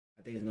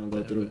I think it's gonna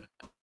go through.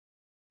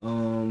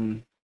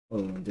 Hold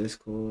on,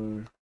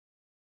 Discord.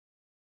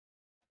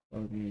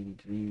 Fucking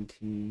Dream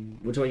Team.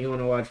 Which one you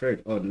want to watch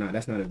first? Oh, no,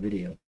 that's not a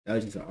video. That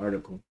was just an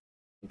article.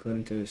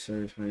 According to the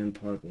search, Hyde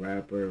Park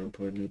rapper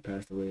reportedly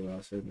passed away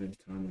while serving his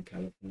time in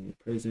California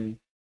prison.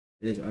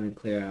 It is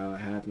unclear how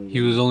it happened. He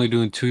was only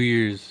doing 2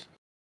 years.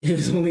 He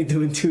was only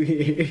doing 2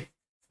 years.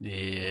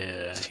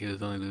 Yeah, he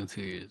was only doing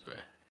 2 years, bro.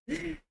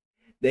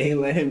 They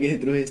ain't let him get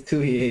through his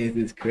 2 years.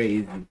 It's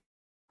crazy.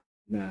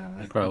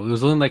 Nah. Bro, it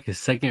was only like his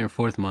 2nd or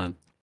 4th month.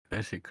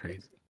 That shit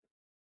crazy.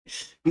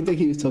 You think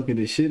he was talking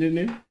this shit in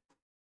there?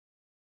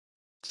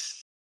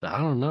 I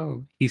don't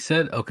know. He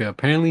said, okay,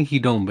 apparently he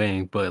don't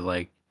bang, but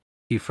like,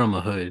 he from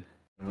a hood.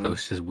 So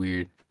it's just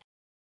weird.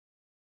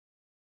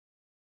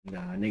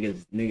 Nah,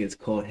 niggas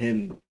called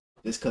him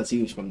just cause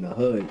he was from the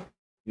hood.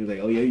 He was like,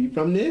 oh yeah, you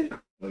from there?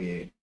 Oh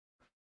yeah.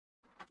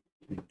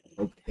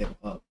 Hip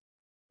hop.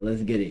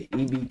 Let's get it.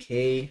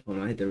 EBK. Hold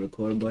on, I hit the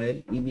record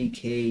button.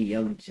 EBK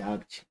Young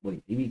Jock.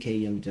 Wait,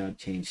 EBK Young Jock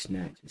changed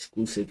Snatched.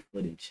 Exclusive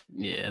footage.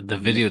 Yeah, the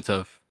video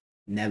tough.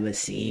 Never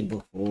seen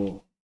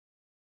before.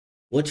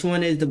 Which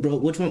one is the bro?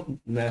 Which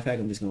one? Matter of fact,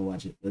 I'm just gonna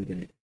watch it. Let's get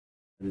it.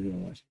 I'm just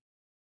gonna watch it.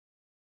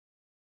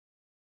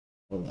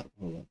 Hold up.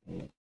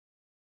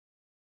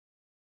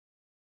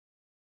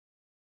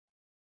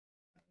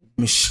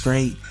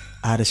 Straight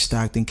out of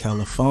Stockton,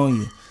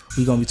 California.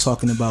 We're gonna be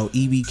talking about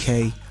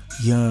EBK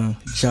Young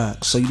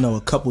Jock. So, you know,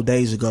 a couple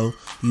days ago,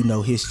 you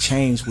know, his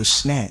chains was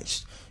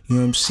snatched. You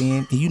know what I'm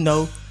saying? And you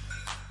know,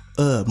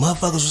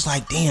 motherfuckers was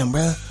like, damn,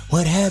 bro,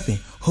 what happened?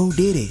 Who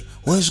did it?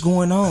 What's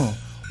going on?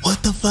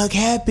 What the fuck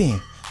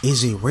happened?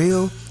 Is it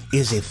real?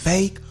 Is it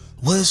fake?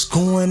 What's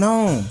going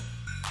on?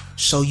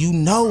 So, you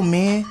know,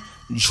 man,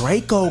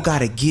 Draco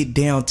gotta get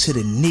down to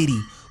the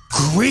nitty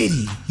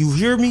gritty. You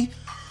hear me?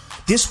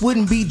 This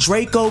wouldn't be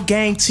Draco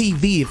Gang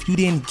TV if you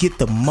didn't get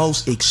the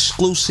most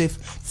exclusive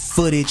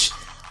footage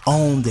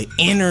on the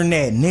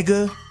internet,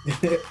 nigga.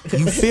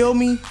 You feel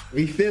me?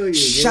 We feel you.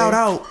 Shout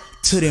out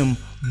to them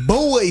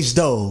boys,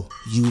 though.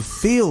 You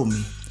feel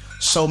me?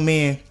 So,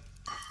 man,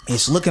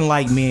 it's looking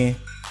like, man,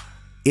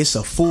 it's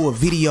a full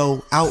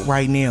video out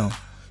right now.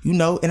 You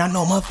know, and I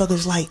know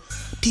motherfuckers like,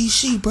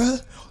 DC,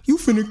 bruh, you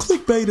finna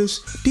clickbait us.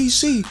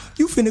 DC,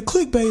 you finna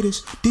clickbait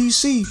us.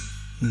 DC.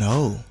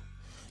 No.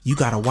 You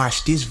gotta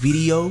watch this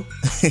video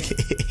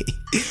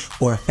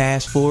or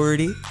fast forward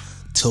it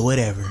to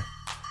whatever.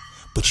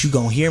 But you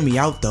gonna hear me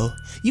out though.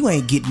 You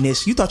ain't getting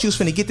this. You thought you was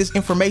finna get this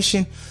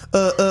information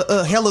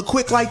hella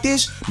quick like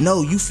this?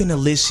 No, you finna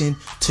listen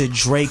to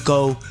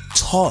Draco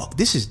talk.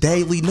 This is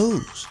daily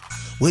news.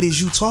 What is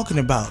you talking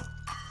about?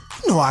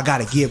 You know I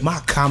gotta give my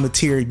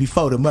commentary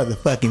before the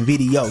motherfucking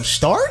video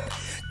start.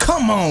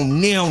 Come on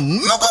now,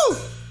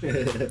 nigga.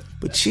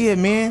 But yeah,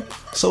 man.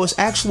 So it's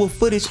actual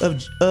footage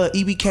of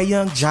EBK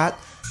Young Jock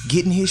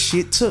getting his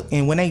shit took,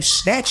 and when they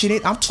snatching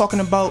it, I'm talking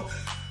about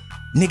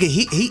nigga,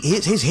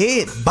 his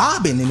head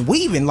bobbing and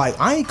weaving. Like,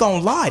 I ain't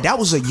gonna lie, that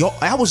was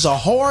a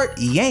hard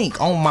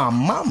yank on my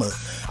mama.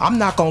 I'm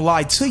not gonna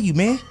lie to you,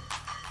 man.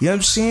 You know what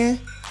I'm saying?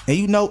 And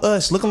you know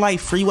us looking like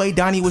Freeway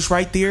Donnie was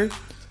right there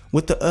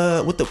with the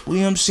you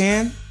know what I'm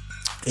saying?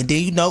 And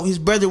then, you know, his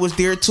brother was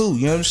there too.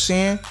 You know what I'm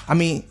saying? I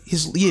mean,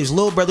 his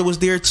little brother was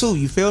there too.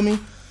 You feel me?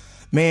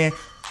 Man,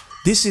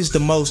 this is the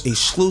most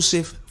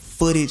exclusive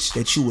footage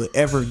that you would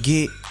ever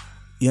get.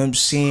 You know what I'm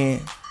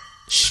saying?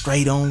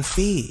 Straight on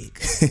Fig.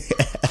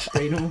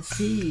 Straight on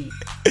Fig.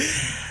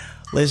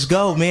 Let's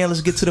go, man.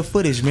 Let's get to the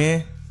footage,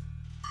 man.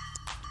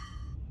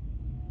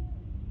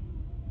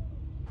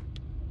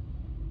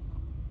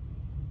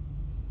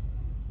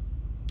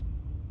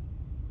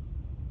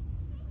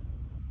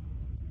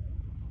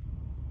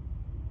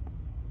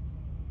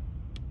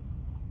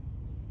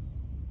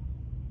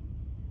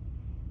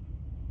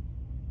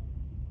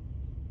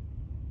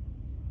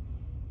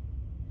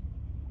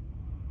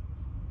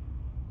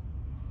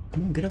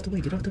 Come on, get out the way,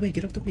 get out the way,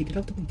 get out the way, get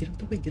out the way, get out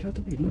the way, get out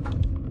the way. Look.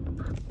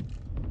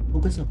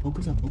 Focus up,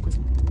 focus up, focus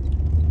up.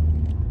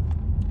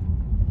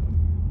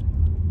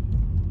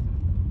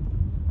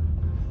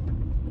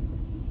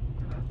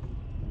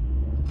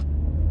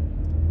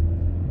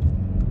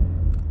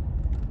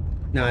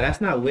 Nah,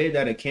 that's not weird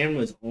that the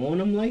camera's on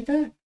him like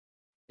that.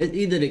 It's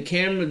either the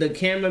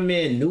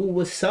cameraman knew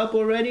what's up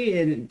already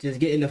and just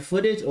getting the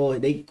footage, or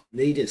they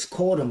just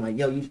called him like,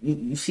 yo,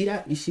 you see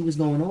that? You see what's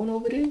going on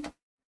over there?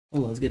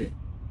 Hold on, let's get it.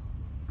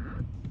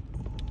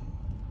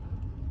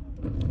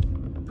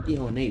 He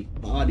on their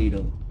body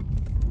though.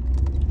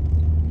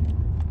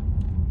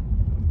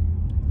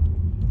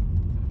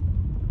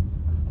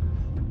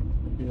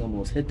 He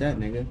almost hit that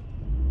nigga.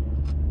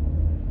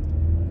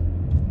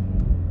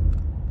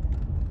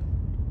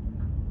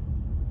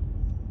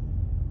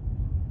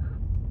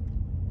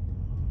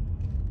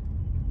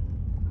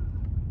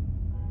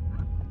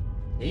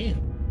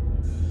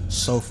 Damn.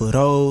 So for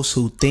those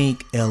who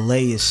think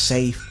LA is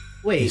safe,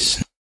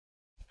 wait,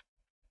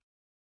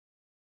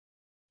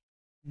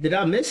 did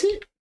I miss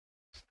it?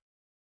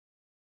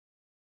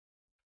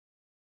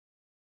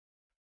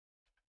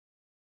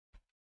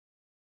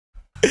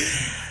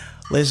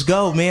 Let's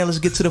go, man. Let's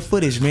get to the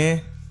footage,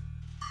 man.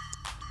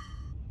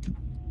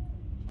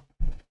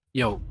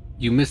 Yo,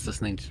 you missed the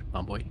snitch,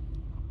 my boy.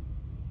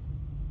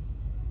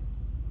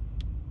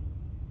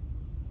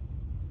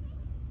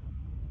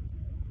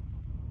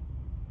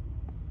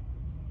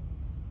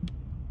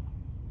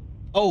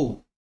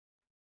 Oh.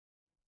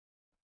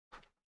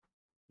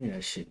 Yeah,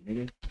 that shit,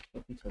 nigga.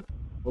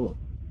 Hold up.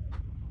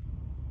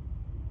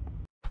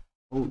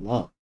 Hold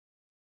up.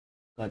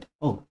 God.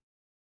 Oh.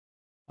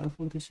 How the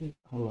fuck this shit?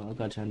 Hold on, I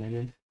got y'all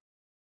niggas.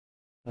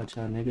 Got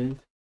y'all niggas.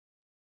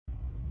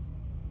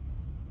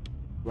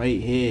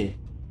 Right here.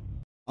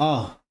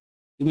 Oh.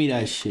 Give me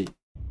that shit.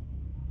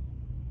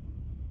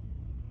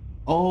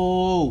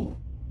 Oh.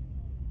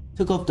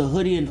 Took off the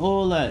hoodie and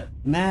all that.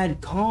 Mad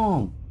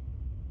calm.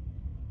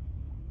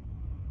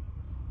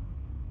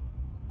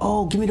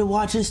 Oh, give me the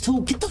watches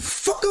too. Get the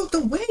fuck out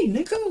the way,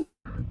 nigga.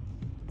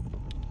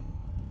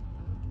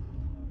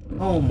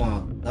 Oh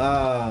my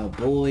god,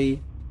 boy.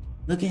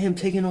 Look at him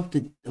taking off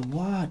the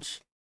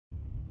watch.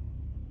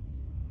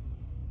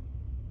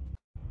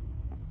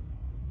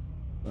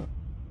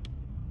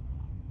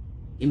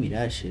 Give me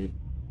that shit.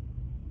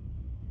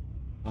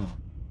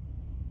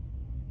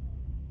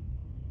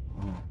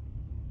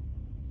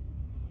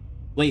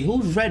 Wait,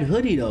 who's Red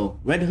Hoodie though?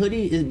 Red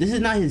Hoodie, this is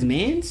not his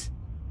man's?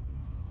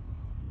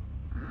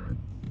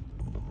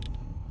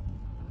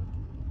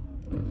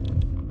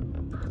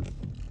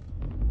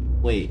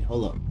 Wait,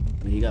 hold up.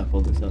 You gotta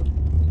focus up.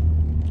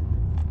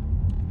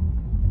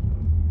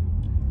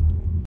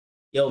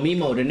 Yo,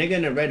 Mimo, the nigga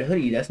in the red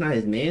hoodie, that's not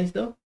his man's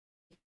though?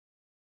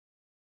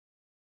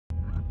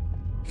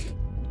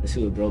 Let's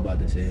see what bro about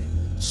to say.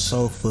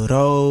 So for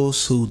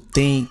those who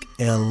think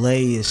LA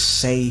is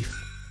safe,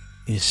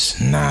 it's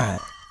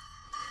not.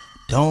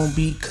 Don't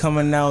be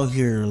coming out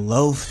here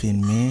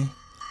loafing, man.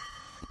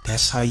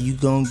 That's how you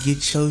gonna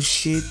get your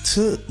shit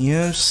took, you know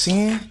what I'm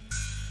saying?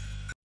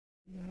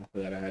 I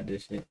forgot I had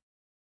this shit.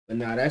 But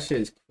nah, that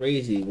shit is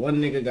crazy.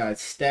 One nigga got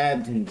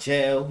stabbed in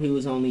jail. He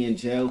was only in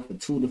jail for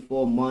 2 to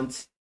 4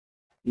 months.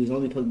 He was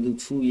only supposed to do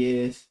 2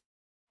 years.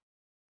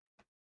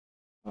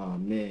 Oh,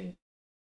 man.